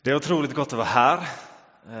Det är otroligt gott att vara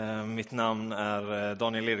här. Mitt namn är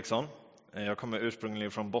Daniel Eriksson. Jag kommer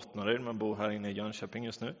ursprungligen från Bottnaryd men bor här inne i Jönköping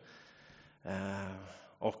just nu.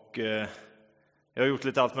 Jag har gjort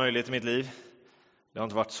lite allt möjligt i mitt liv. Det har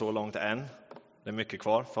inte varit så långt än. Det är mycket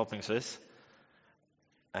kvar förhoppningsvis.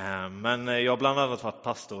 Men jag har bland annat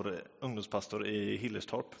varit ungdomspastor i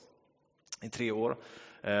Hillerstorp i 3 år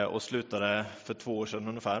och slutade för 2 år sedan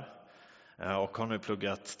ungefär. Och har nu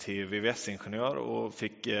pluggat till VVS-ingenjör och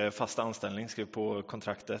fick fast anställning, skrev på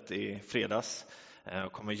kontraktet i fredags.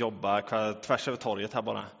 Och kommer jobba tvärs över torget här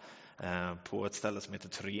bara på ett ställe som heter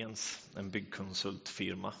Thorens, en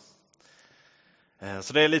byggkonsultfirma.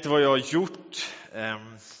 Så det är lite vad jag har gjort.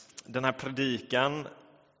 Den här predikan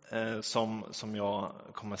som jag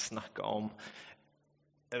kommer snacka om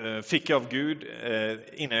fick jag av Gud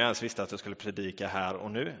innan jag ens visste att jag skulle predika här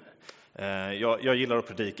och nu. Jag gillar att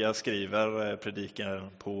predika, jag skriver predikar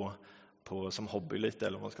som hobby lite,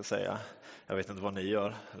 eller vad man ska säga. Jag vet inte vad ni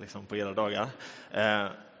gör liksom på era dagar.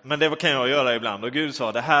 Men det kan jag göra ibland. Och Gud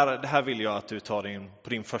sa, det här vill jag att du tar på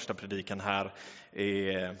din första predikan här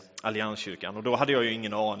i Allianskyrkan. Och då hade jag ju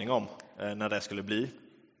ingen aning om när det skulle bli.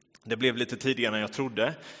 Det blev lite tidigare än jag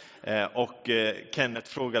trodde. Och Kenneth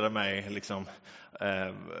frågade mig liksom,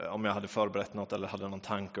 om jag hade förberett något eller hade någon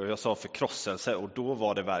tanke. Och jag sa förkrosselse, och då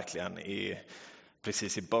var det verkligen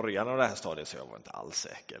precis i början av det här stadiet, så jag var inte alls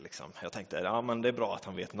säker. Liksom. Jag tänkte, men det är bra att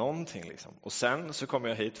han vet någonting. Liksom. Och sen så kom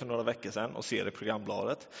jag hit för några veckor sedan och ser i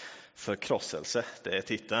programbladet förkrosselse, det är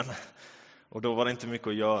titeln. Och då var det inte mycket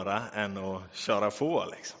att göra än att köra på.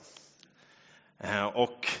 Liksom.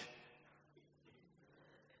 Och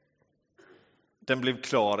den blev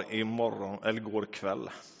klar igår kväll.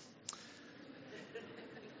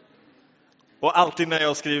 Och alltid när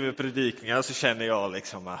jag skriver predikningar så känner jag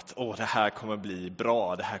liksom att det här kommer bli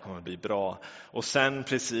bra, det här kommer bli bra. Och sen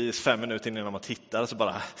precis 5 minuter innan man tittar så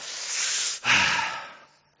bara,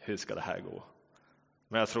 hur ska det här gå?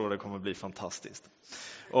 Men jag tror det kommer bli fantastiskt.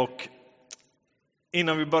 Och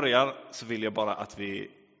innan vi börjar så vill jag bara att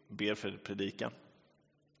vi ber för predikan.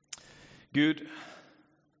 Gud,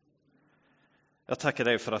 jag tackar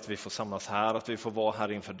dig för att vi får samlas här, att vi får vara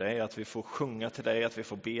här inför dig, att vi får sjunga till dig, att vi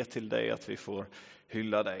får be till dig, att vi får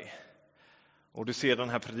hylla dig. Och du ser den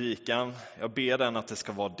här predikan, jag ber den att det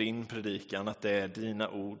ska vara din predikan, att det är dina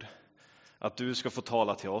ord. Att du ska få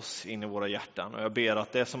tala till oss in i våra hjärtan. Och jag ber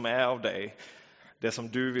att det som är av dig, det som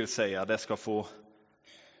du vill säga, det ska få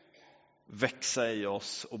växa i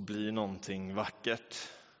oss och bli någonting vackert.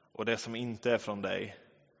 Och det som inte är från dig,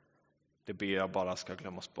 det ber jag bara ska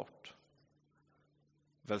glömmas bort.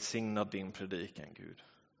 Välsigna din predikan, Gud.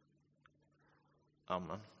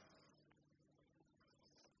 Amen.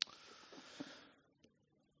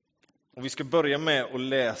 Och vi ska börja med att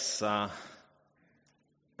läsa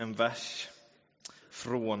en vers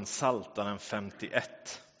från Psaltaren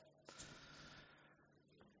 51.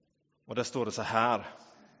 Och där står det så här.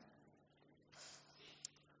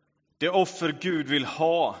 Det offer Gud vill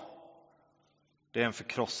ha, det är en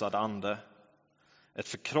förkrossad ande. Ett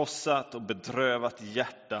förkrossat och bedrövat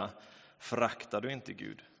hjärta föraktar du inte,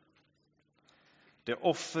 Gud. Det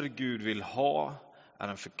offer Gud vill ha är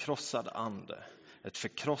en förkrossad ande. Ett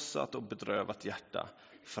förkrossat och bedrövat hjärta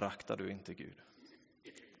föraktar du inte, Gud.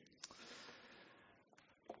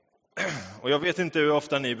 Och jag vet inte hur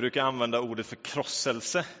ofta ni brukar använda ordet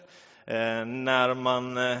förkrosselse. När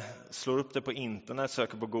man slår upp det på internet,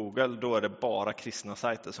 söker på Google, då är det bara kristna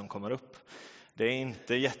sajter som kommer upp. Det är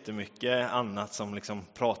inte jättemycket annat som liksom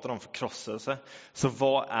pratar om förkrosselse. Så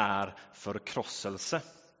vad är förkrosselse?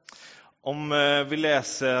 Om vi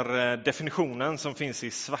läser definitionen som finns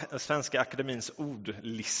i Svenska Akademins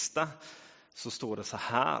ordlista, så står det så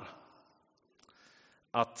här.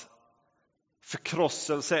 Att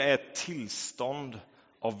förkrosselse är ett tillstånd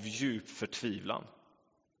av djup förtvivlan.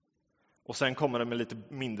 Och sen kommer det med lite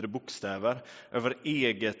mindre bokstäver över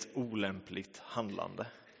eget olämpligt handlande.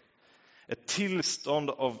 Ett tillstånd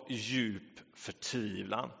av djup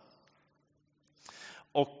förtvivlan.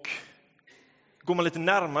 Och går man lite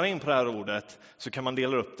närmare in på det här ordet så kan man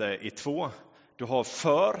dela upp det i 2. Du har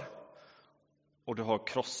för och du har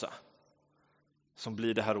krossa. Som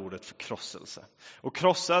blir det här ordet förkrosselse. Och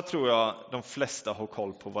krossa tror jag de flesta har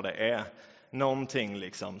koll på vad det är. Någonting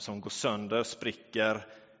liksom som går sönder, spricker,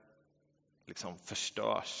 liksom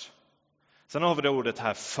förstörs. Sen har vi det ordet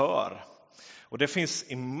här för. Och det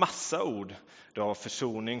finns i massa ord. Du har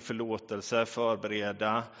försoning, förlåtelse,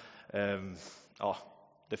 förbereda.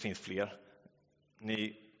 Det finns fler.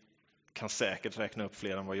 Ni kan säkert räkna upp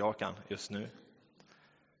fler än vad jag kan just nu.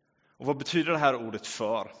 Och vad betyder det här ordet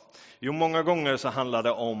för? Jo, många gånger så handlar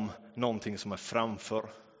det om någonting som är framför.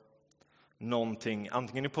 någonting,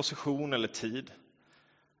 antingen i position eller tid.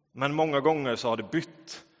 Men många gånger så har det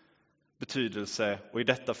bytt betydelse, och i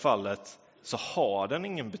detta fallet så har den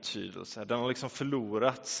ingen betydelse. Den har liksom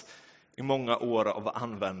förlorats i många år av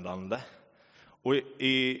användande. Och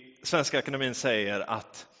i Svenska Akademin säger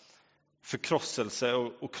att förkrosselse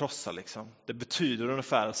och krossa liksom, det betyder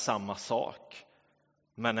ungefär samma sak,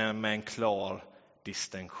 men med en klar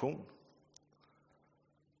distinktion.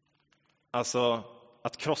 Alltså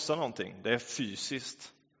att krossa någonting, det är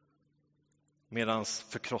fysiskt, medan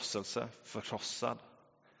förkrosselse, förkrossad,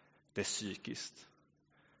 det är psykiskt.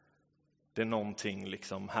 Det är någonting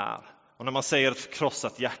liksom här. Och när man säger ett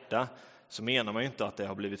förkrossat hjärta så menar man ju inte att det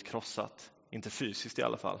har blivit krossat. Inte fysiskt i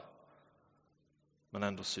alla fall. Men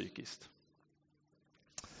ändå psykiskt.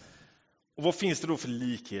 Och vad finns det då för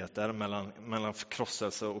likheter mellan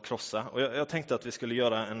förkrosselse och krossa? Och jag tänkte att vi skulle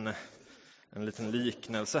göra en liten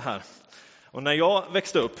liknelse här. Och när jag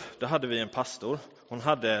växte upp, då hade vi en pastor. Hon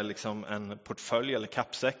hade liksom en portfölj eller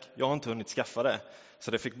kappsäck. Jag har inte hunnit skaffa det,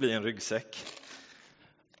 så det fick bli en ryggsäck.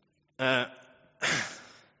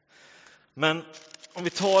 Men om vi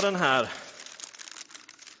tar den här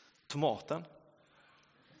tomaten.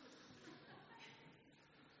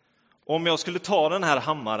 Om jag skulle ta den här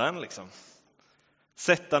hammaren, liksom,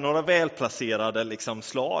 sätta några välplacerade liksom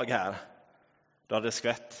slag här, då hade det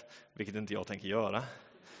skvätt, vilket inte jag tänker göra.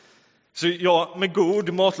 Så jag med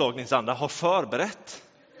god matlagningsanda har förberett.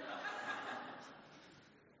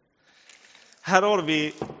 Här har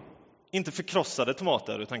vi inte förkrossade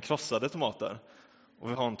tomater utan krossade tomater. Och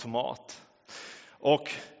vi har en tomat.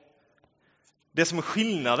 Och det som är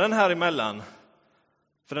skillnaden här emellan,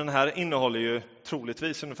 för den här innehåller ju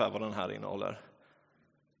troligtvis ungefär vad den här innehåller.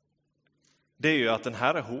 Det är ju att den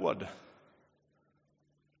här är hård.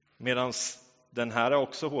 Medan den här är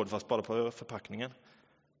också hård, fast bara på förpackningen.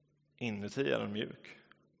 Inuti är den mjuk.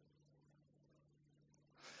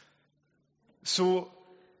 Så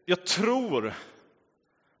jag tror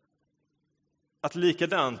att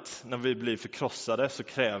likadant när vi blir förkrossade så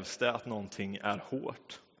krävs det att någonting är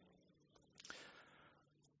hårt.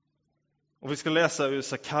 Och vi ska läsa ur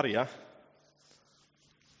Sakarja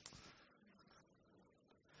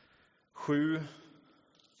 7.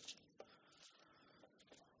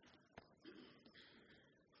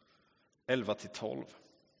 Elva till 12.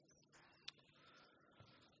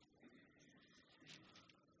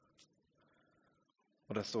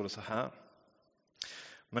 Och där står det så här.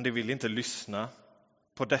 Men de ville inte lyssna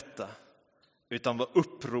på detta, utan var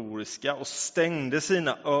upproriska och stängde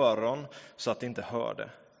sina öron så att de inte hörde.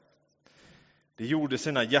 De gjorde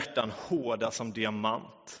sina hjärtan hårda som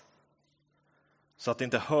diamant, så att de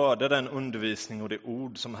inte hörde den undervisning och det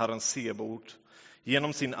ord som Herren Sebaot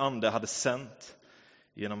genom sin ande hade sänt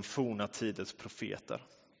genom forna tiders profeter.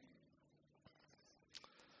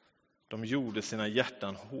 De gjorde sina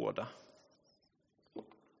hjärtan hårda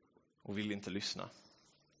och ville inte lyssna.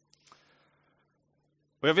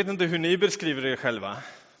 Och jag vet inte hur ni beskriver er själva.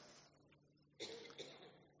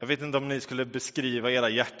 Jag vet inte om ni skulle beskriva era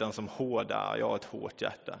hjärtan som hårda. Jag har ett hårt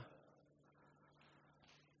hjärta.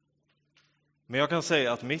 Men jag kan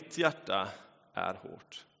säga att mitt hjärta är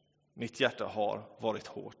hårt. Mitt hjärta har varit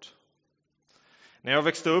hårt. När jag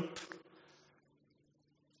växte upp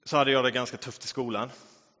så hade jag det ganska tufft i skolan.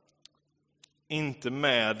 Inte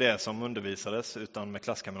med det som undervisades utan med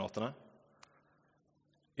klasskamraterna.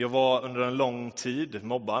 Jag var under en lång tid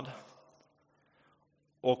mobbad.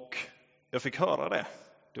 Och jag fick höra det.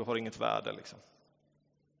 Du har inget värde liksom.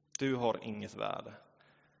 Du har inget värde.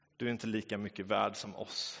 Du är inte lika mycket värd som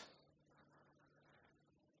oss.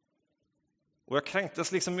 Och jag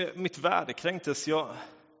kränktes liksom, mitt värde kränktes. Jag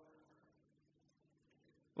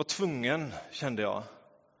var tvungen, kände jag,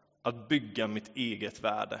 att bygga mitt eget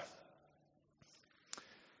värde.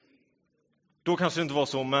 Då kanske det inte var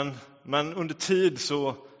så, men under tid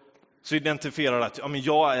så identifierade jag att men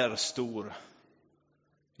jag är stor.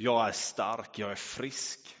 Jag är stark, jag är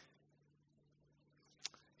frisk.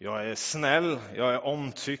 Jag är snäll, jag är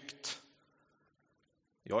omtyckt.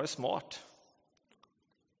 Jag är smart.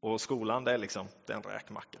 Och skolan, det är en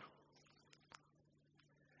räkmacka.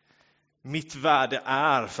 Mitt värde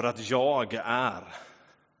är för att jag är.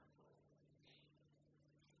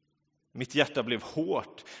 Mitt hjärta blev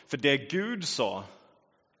hårt. För det Gud sa,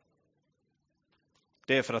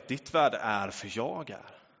 det är för att ditt värde är för jag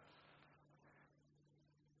är.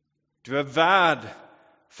 Du är värd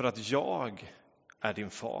för att jag är din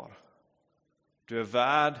far. Du är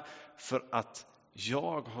värd för att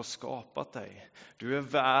jag har skapat dig. Du är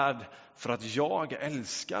värd för att jag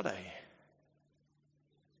älskar dig.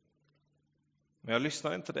 Men jag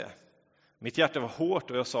lyssnade inte det. Mitt hjärta var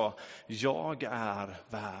hårt och jag sa, jag är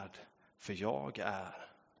värd för jag är.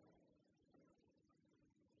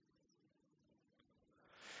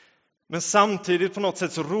 Men samtidigt på något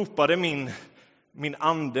sätt så ropade min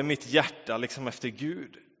ande, mitt hjärta liksom efter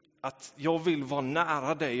Gud. Att jag vill vara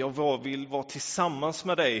nära dig, jag vill vara tillsammans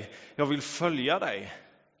med dig, jag vill följa dig.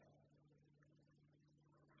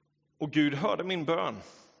 Och Gud hörde min bön.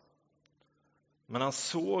 Men han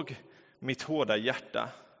såg mitt hårda hjärta.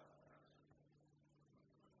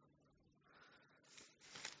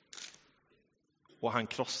 Och han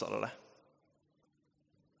krossade det.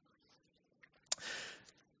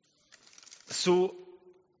 Så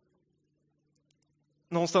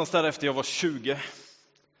någonstans därefter jag var 20,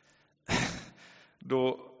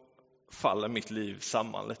 då faller mitt liv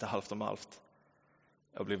samman lite halvt om halvt.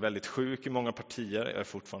 Jag blev väldigt sjuk i många partier, jag är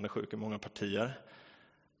fortfarande sjuk i många partier.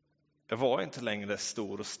 Jag var inte längre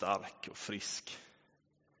stor och stark och frisk.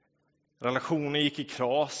 Relationen gick i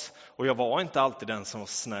kras och jag var inte alltid den som var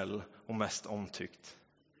snäll och mest omtyckt.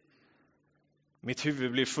 Mitt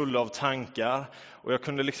huvud blev full av tankar och jag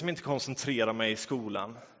kunde liksom inte koncentrera mig i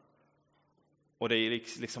skolan. Och det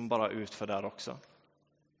gick liksom bara ut för där också.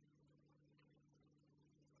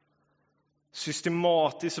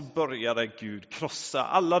 Systematiskt så började Gud krossa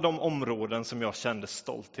alla de områden som jag kände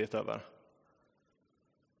stolthet över.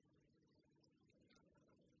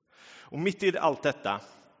 Och mitt i allt detta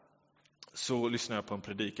så lyssnade jag på en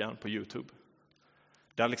predikan på YouTube.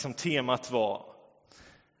 Där liksom temat var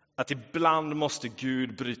att ibland måste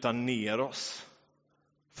Gud bryta ner oss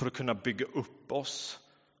för att kunna bygga upp oss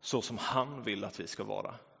så som han vill att vi ska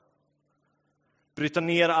vara. Bryta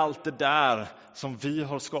ner allt det där som vi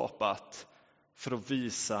har skapat för att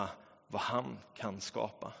visa vad han kan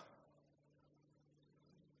skapa.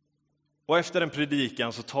 Och efter den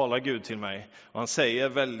predikan så talar Gud till mig och han säger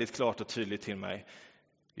väldigt klart och tydligt till mig: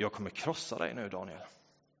 jag kommer krossa dig nu, Daniel.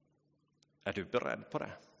 Är du beredd på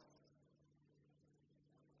det?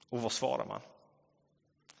 Och vad svarar man?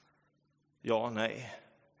 Ja, nej.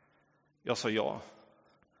 Jag sa ja,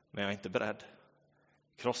 men jag är inte beredd.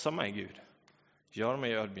 Krossa mig, Gud. Gör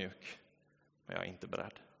mig ödmjuk, men jag är inte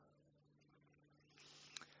beredd.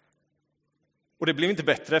 Och det blev inte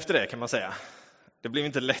bättre efter det, kan man säga. Det blev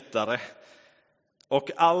inte lättare.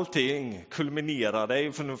 Och allting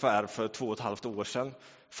kulminerade för ungefär 2,5 år sedan.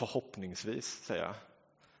 Förhoppningsvis, säger jag.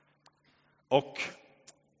 Och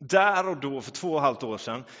där och då, för 2,5 år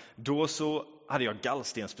sedan, då så hade jag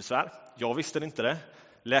gallstensbesvär. Jag visste inte det.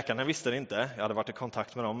 Läkarna visste det inte. Jag hade varit i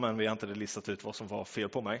kontakt med dem, men vi har inte listat ut vad som var fel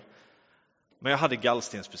på mig. Men jag hade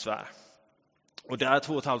gallstensbesvär. Och där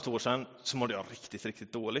 2,5 år sedan så mådde jag riktigt,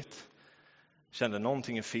 riktigt dåligt. Kände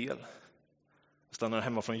någonting är fel. Jag stannade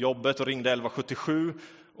hemma från jobbet och ringde 1177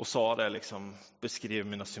 och sa det, liksom, beskrev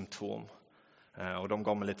mina symptom. Och de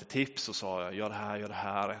gav mig lite tips och sa: gör det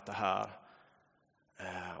här, ät det här.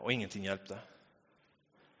 Och ingenting hjälpte.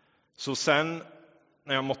 Så sen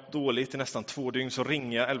när jag mått dåligt i nästan 2 dygn så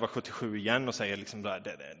ringer jag 1177 igen och säger liksom,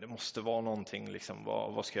 det måste vara någonting, liksom,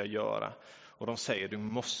 vad ska jag göra? Och de säger: du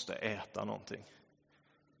måste äta någonting.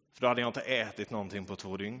 För då hade jag inte ätit någonting på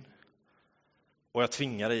 2 dygn. Och jag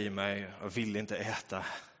tvingade i mig, jag ville inte äta.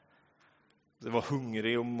 Jag var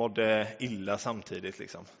hungrig och mådde illa samtidigt.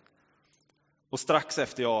 Liksom. Och strax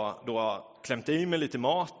efter jag då har klämt i mig lite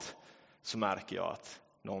mat så märker jag att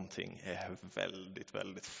någonting är väldigt,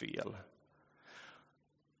 väldigt fel.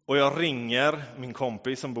 Och jag ringer min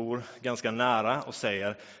kompis som bor ganska nära och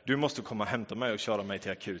säger: du måste komma och hämta mig och köra mig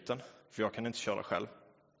till akuten. För jag kan inte köra själv.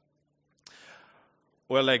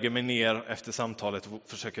 Och jag lägger mig ner efter samtalet och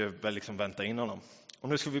försöker väl liksom vänta in honom. Och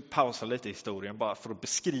nu ska vi pausa lite i historien bara för att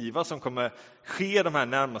beskriva vad som kommer ske de här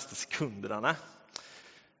närmaste sekunderna.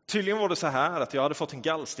 Tydligen var det så här att jag hade fått en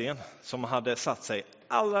gallsten som hade satt sig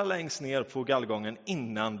allra längst ner på gallgången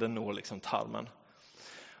innan den når liksom tarmen.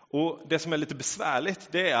 Och det som är lite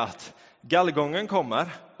besvärligt, det är att gallgången kommer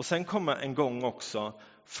och sen kommer en gång också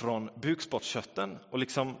från bukspottkörteln och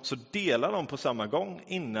liksom så delar de på samma gång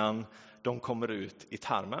innan de kommer ut i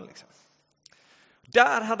tarmen. Liksom.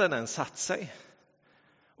 Där hade den satt sig.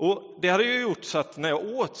 Och det hade ju gjort så att när jag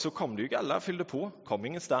åt så kom det ju galla, fyllde på, kom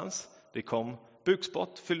ingenstans. Det kom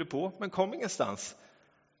bukspott, fyllde på, men kom ingenstans.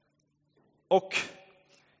 Och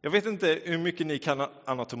jag vet inte hur mycket ni kan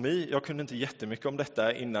anatomi. Jag kunde inte jättemycket om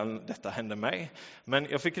detta innan detta hände mig. Men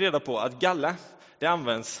jag fick reda på att galla, det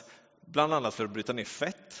används bland annat för att bryta ner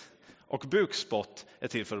fett. Och bukspott är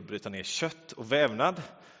till för att bryta ner kött och vävnad.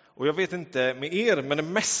 Och jag vet inte med er, men det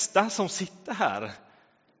mesta som sitter här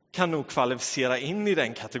kan nog kvalificera in i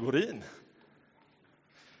den kategorin.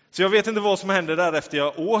 Så jag vet inte vad som hände där efter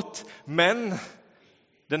jag åt, men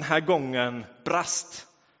den här gången brast.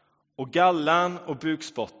 Och gallan och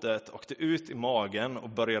bukspottet åkte ut i magen och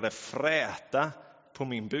började fräta på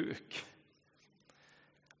min buk.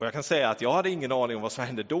 Och jag kan säga att jag hade ingen aning om vad som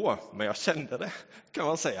hände då, men jag kände det, kan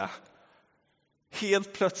man säga.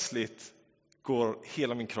 Helt plötsligt går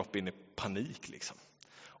hela min kropp in i panik liksom.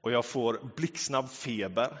 Och jag får blixtsnabb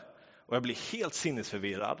feber och jag blir helt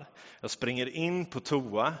sinnesförvirrad. Jag springer in på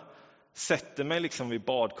toa, sätter mig liksom vid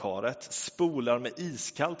badkaret, spolar med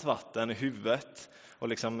iskallt vatten i huvudet och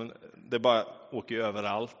liksom, det bara åker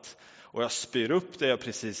överallt. Och jag spyr upp det jag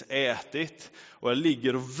precis ätit och jag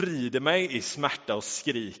ligger och vrider mig i smärta och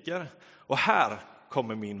skriker. Och här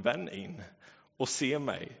kommer min vän in och ser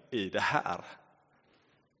mig i det här.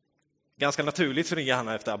 Ganska naturligt så ringer han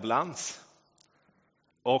efter ambulans.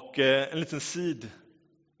 Och en liten sidgrej.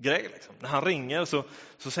 Liksom. När han ringer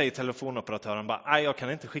så säger telefonoperatören bara: nej, jag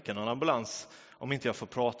kan inte skicka någon ambulans om inte jag får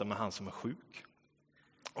prata med han som är sjuk.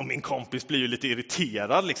 Och min kompis blir ju lite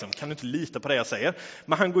irriterad. Liksom. Kan du inte lita på det jag säger?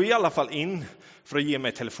 Men han går i alla fall in för att ge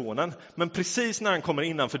mig telefonen. Men precis när han kommer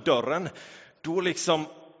innanför dörren, då liksom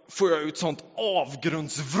får jag ut sånt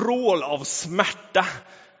avgrundsvrål av smärta.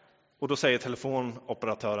 Och då säger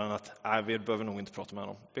telefonoperatören att nej, vi behöver nog inte prata med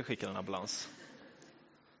honom. Vi skickar en ambulans.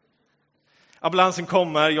 Ambulansen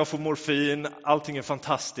kommer, jag får morfin, allting är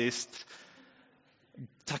fantastiskt.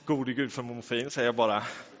 Tack gode Gud för morfin, säger jag bara.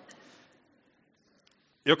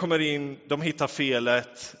 Jag kommer in, de hittar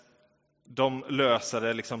felet, de löser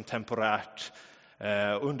det liksom temporärt.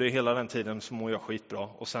 Under hela den tiden så mår jag skitbra.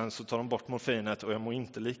 Och sen så tar de bort morfinet och jag mår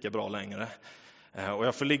inte lika bra längre. Och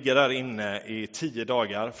jag får ligga där inne i 10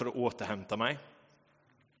 dagar för att återhämta mig.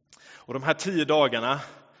 Och de här 10 dagarna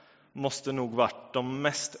måste nog varit de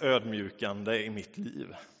mest ödmjukande i mitt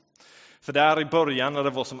liv. För där i början när det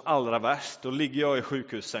var som allra värst, då ligger jag i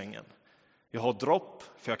sjukhussängen. Jag har dropp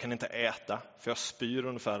för jag kan inte äta, för jag spyr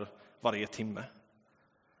ungefär varje timme.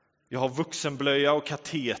 Jag har vuxenblöja och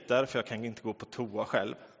kateter för jag kan inte gå på toa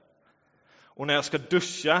själv. Och när jag ska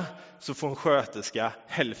duscha så får en sköterska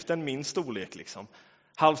hälften min storlek liksom.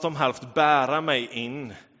 Halvt om halvt bära mig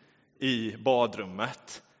in i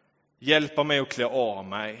badrummet. Hjälpa mig att klä av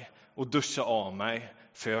mig och duscha av mig,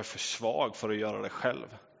 för jag är för svag för att göra det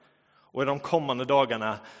själv. Och i de kommande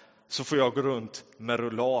dagarna så får jag gå runt med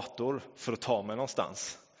rullator för att ta mig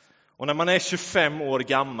någonstans. Och när man är 25 år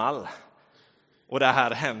gammal och det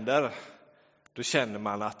här händer, då känner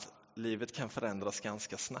man att livet kan förändras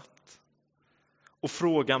ganska snabbt. Och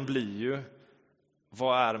frågan blir ju,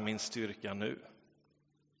 vad är min styrka nu?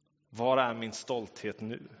 Var är min stolthet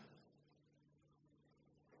nu?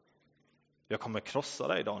 Jag kommer krossa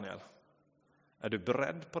dig, Daniel. Är du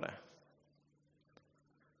beredd på det?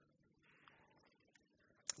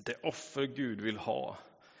 Det offer Gud vill ha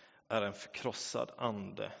är en förkrossad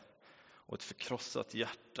ande och ett förkrossat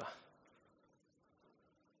hjärta.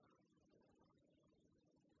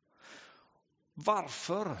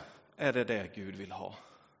 Varför är det Gud vill ha?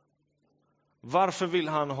 Varför vill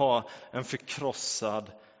han ha en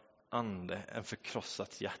förkrossad ande, en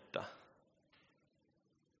förkrossat hjärta?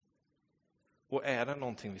 Och är det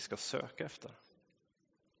någonting vi ska söka efter?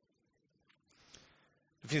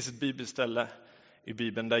 Det finns ett bibelställe i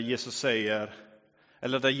Bibeln där Jesus säger,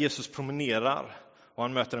 eller där Jesus promenerar och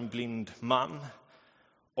han möter en blind man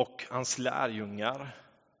och hans lärjungar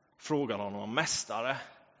frågar honom: mästare,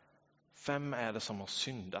 vem är det som har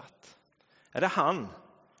syndat? Är det han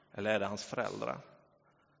eller är det hans föräldrar?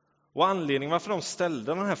 Och anledningen varför de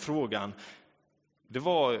ställde den här frågan, det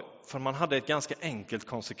var för man hade ett ganska enkelt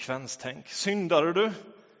konsekvenstänk. Syndade du,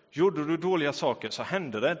 gjorde du dåliga saker, så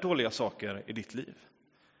hände det dåliga saker i ditt liv.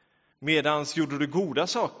 Medans gjorde du goda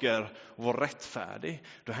saker och var rättfärdig,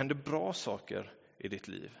 då hände bra saker i ditt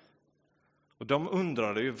liv. Och de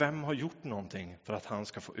undrade ju, vem har gjort någonting för att han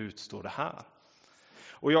ska få utstå det här?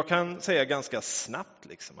 Och jag kan säga ganska snabbt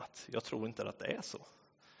liksom att jag tror inte att det är så.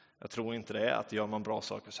 Jag tror inte det är att gör man bra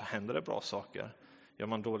saker så händer det bra saker. Gör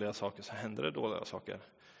man dåliga saker så händer det dåliga saker.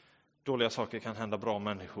 Dåliga saker kan hända bra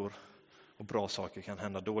människor och bra saker kan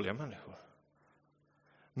hända dåliga människor.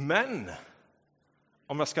 Men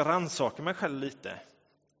om jag ska rannsaka mig själv lite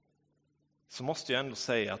så måste jag ändå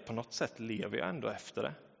säga att på något sätt lever jag ändå efter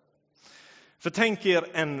det. För tänk er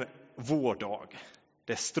en vårdag.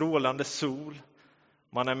 Det är strålande sol.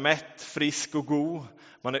 Man är mätt, frisk och god.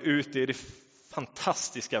 Man är ute i det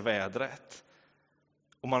fantastiska vädret.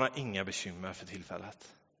 Och man har inga bekymmer för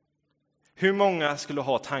tillfället. Hur många skulle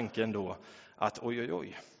ha tanken då att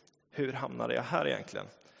oj, hur hamnade jag här egentligen?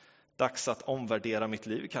 Dags att omvärdera mitt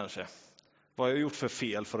liv kanske. Vad har jag gjort för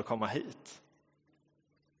fel för att komma hit?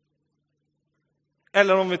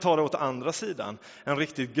 Eller om vi tar det åt andra sidan, en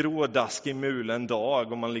riktigt grådaskig mulen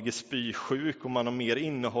dag och man ligger spysjuk och man har mer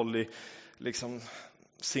innehåll i liksom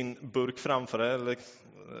sin burk framför det, eller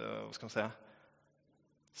vad ska man säga,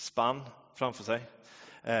 spann framför sig,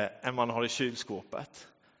 än man har i kylskåpet.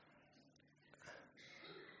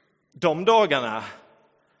 De dagarna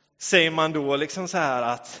säger man då liksom så här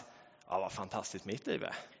att ja, vad fantastiskt mitt liv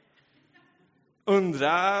är.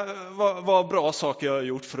 Undra vad bra saker jag har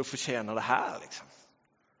gjort för att förtjäna det här liksom.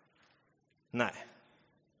 Nej.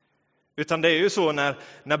 Utan det är ju så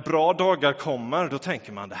när bra dagar kommer, då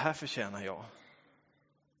tänker man det här förtjänar jag.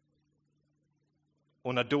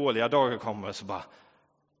 Och när dåliga dagar kommer så bara,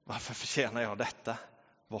 varför förtjänar jag detta?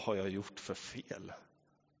 Vad har jag gjort för fel?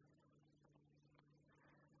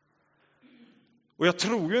 Och jag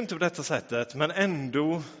tror ju inte på detta sättet, men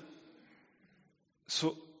ändå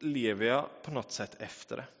så lever jag på något sätt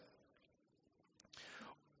efter det.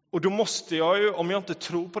 Och då måste jag ju, om jag inte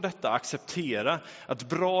tror på detta, acceptera att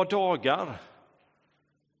bra dagar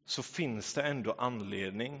så finns det ändå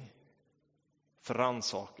anledning för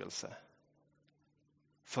rannsakelse,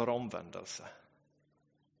 för omvändelse.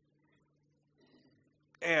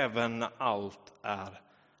 Även när allt är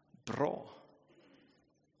bra.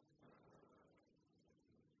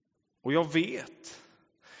 Och jag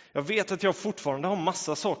vet att jag fortfarande har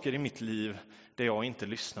massa saker i mitt liv där jag inte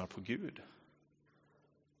lyssnar på Gud.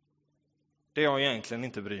 Där jag egentligen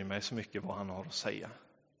inte bryr mig så mycket vad han har att säga.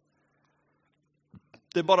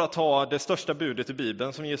 Det är bara att ta det största budet i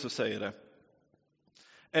Bibeln som Jesus säger det.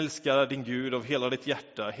 Älska din Gud av hela ditt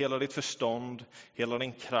hjärta, hela ditt förstånd, hela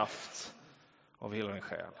din kraft, av hela din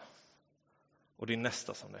själ. Och din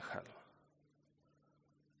nästa som dig själv.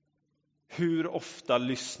 Hur ofta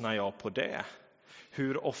lyssnar jag på det?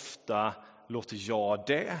 Hur ofta låter jag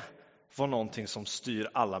det vara någonting som styr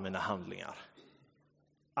alla mina handlingar?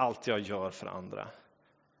 Allt jag gör för andra.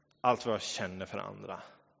 Allt vad jag känner för andra.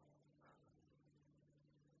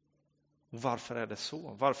 Och varför är det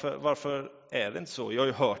så? Varför är det inte så? Jag har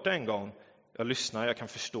ju hört det en gång. Jag lyssnar, jag kan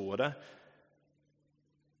förstå det.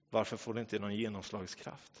 Varför får det inte någon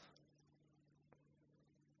genomslagskraft?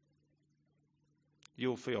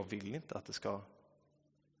 Jo, för jag vill inte att det ska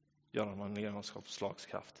göra någon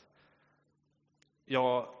genomslagskraft.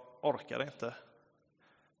 Jag orkar inte.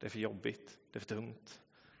 Det är för jobbigt, det är för tungt,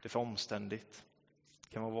 det är för omständigt.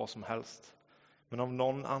 Det kan vara vad som helst. Men av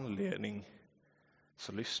någon anledning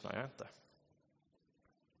så lyssnar jag inte.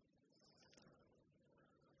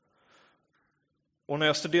 Och när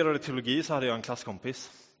jag studerade teologi så hade jag en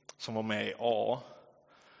klasskompis som var med i A.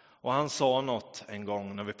 Och han sa något en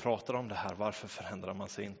gång när vi pratade om det här, varför förändrar man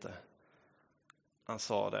sig inte? Han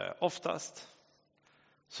sa det, oftast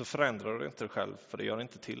så förändrar du inte dig själv för det gör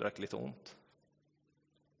inte tillräckligt ont.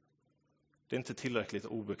 Det är inte tillräckligt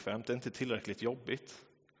obekvämt, det är inte tillräckligt jobbigt.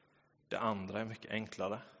 Det andra är mycket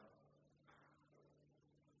enklare.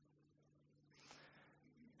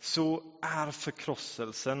 Så är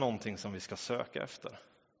förkrosselse någonting som vi ska söka efter.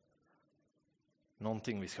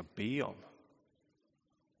 Någonting vi ska be om.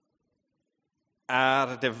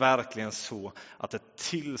 Är det verkligen så att ett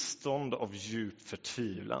tillstånd av djup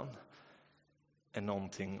förtvivlan är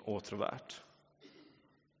någonting åtråvärt?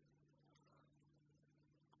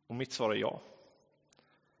 Och mitt svar är ja.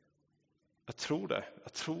 Jag tror det.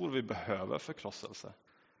 Jag tror vi behöver förkrosselse.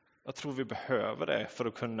 Jag tror vi behöver det för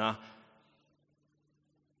att kunna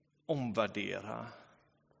omvärdera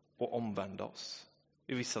och omvända oss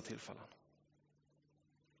i vissa tillfällen.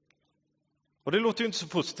 Och det låter ju inte så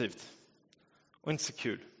positivt och inte så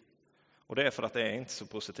kul. Och det är för att det är inte så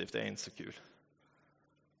positivt, det är inte så kul.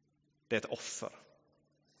 Det är ett offer.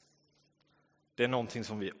 Det är någonting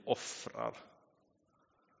som vi offrar.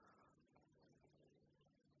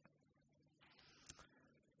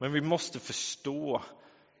 Men vi måste förstå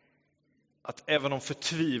att även om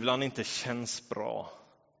förtvivlan inte känns bra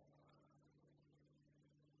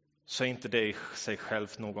så är inte det i sig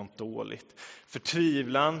självt något dåligt.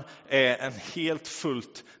 Förtvivlan är en helt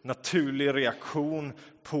fullt naturlig reaktion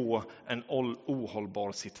på en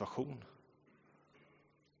ohållbar situation.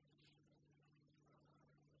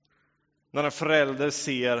 När en förälder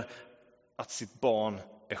ser att sitt barn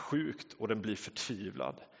är sjukt och den blir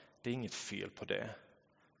förtvivlad, det är inget fel på det.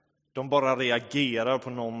 De bara reagerar på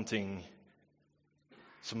någonting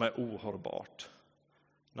som är ohållbart.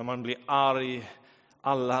 När man blir arg,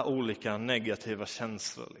 alla olika negativa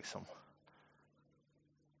känslor liksom,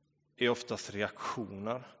 är oftast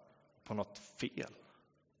reaktioner på något fel.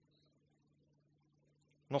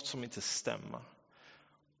 Något som inte stämmer.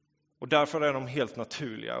 Och därför är de helt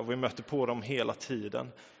naturliga och vi möter på dem hela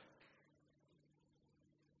tiden.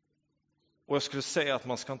 Och jag skulle säga att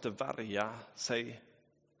man ska inte värja sig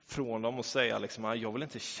från dem och säga liksom, jag vill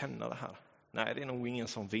inte känna det här. Nej, det är nog ingen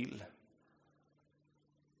som vill.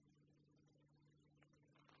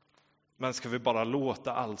 Men ska vi bara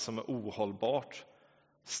låta allt som är ohållbart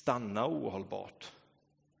stanna ohållbart?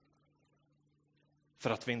 För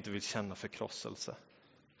att vi inte vill känna förkrosselse.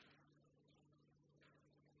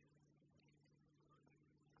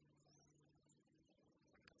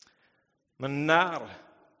 Men när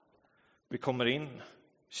vi kommer in,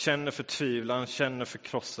 känner förtvivlan, känner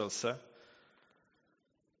förkrosselse,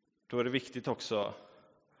 då är det viktigt också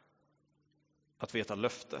att veta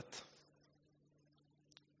löftet.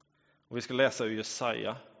 Och vi ska läsa ur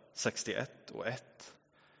Jesaja 61:1.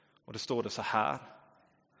 Och det står det så här.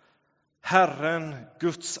 Herren,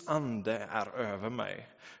 Guds ande är över mig.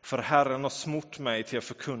 För Herren har smort mig till att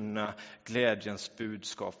förkunna glädjens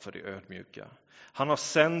budskap för de ödmjuka. Han har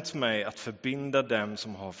sänt mig att förbinda dem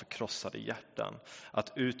som har förkrossade hjärtan.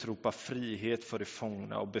 Att utropa frihet för de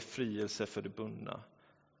fångna och befrielse för de bundna.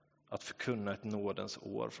 Att förkunna ett nådens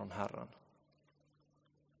år från Herren.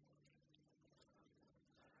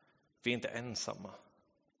 Vi är inte ensamma.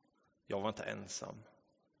 Jag var inte ensam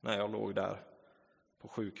när jag låg där på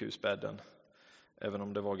sjukhusbädden. Även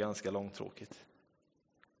om det var ganska långtråkigt.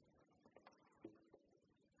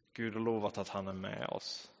 Gud har lovat att han är med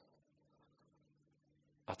oss.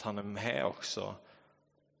 Att han är med också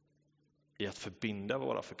i att förbinda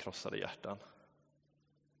våra förkrossade hjärtan.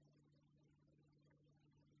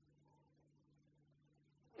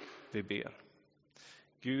 Vi ber.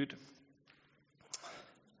 Gud,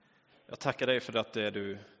 jag tackar dig för att det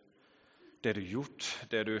du gjort,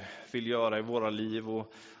 det du vill göra i våra liv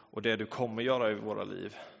och det du kommer göra i våra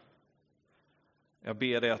liv. Jag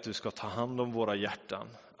ber dig att du ska ta hand om våra hjärtan,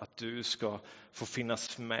 att du ska få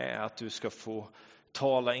finnas med, att du ska få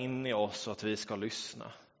tala in i oss och att vi ska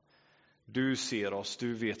lyssna. Du ser oss,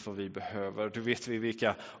 du vet vad vi behöver, du vet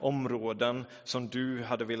vilka områden som du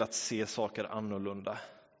hade velat se saker annorlunda.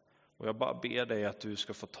 Och jag bara ber dig att du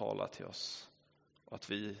ska få tala till oss och att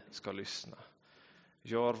vi ska lyssna.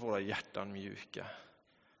 Gör våra hjärtan mjuka.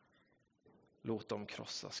 Låt dem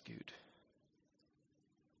krossas, Gud.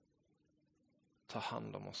 Ta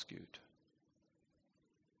hand om oss, Gud.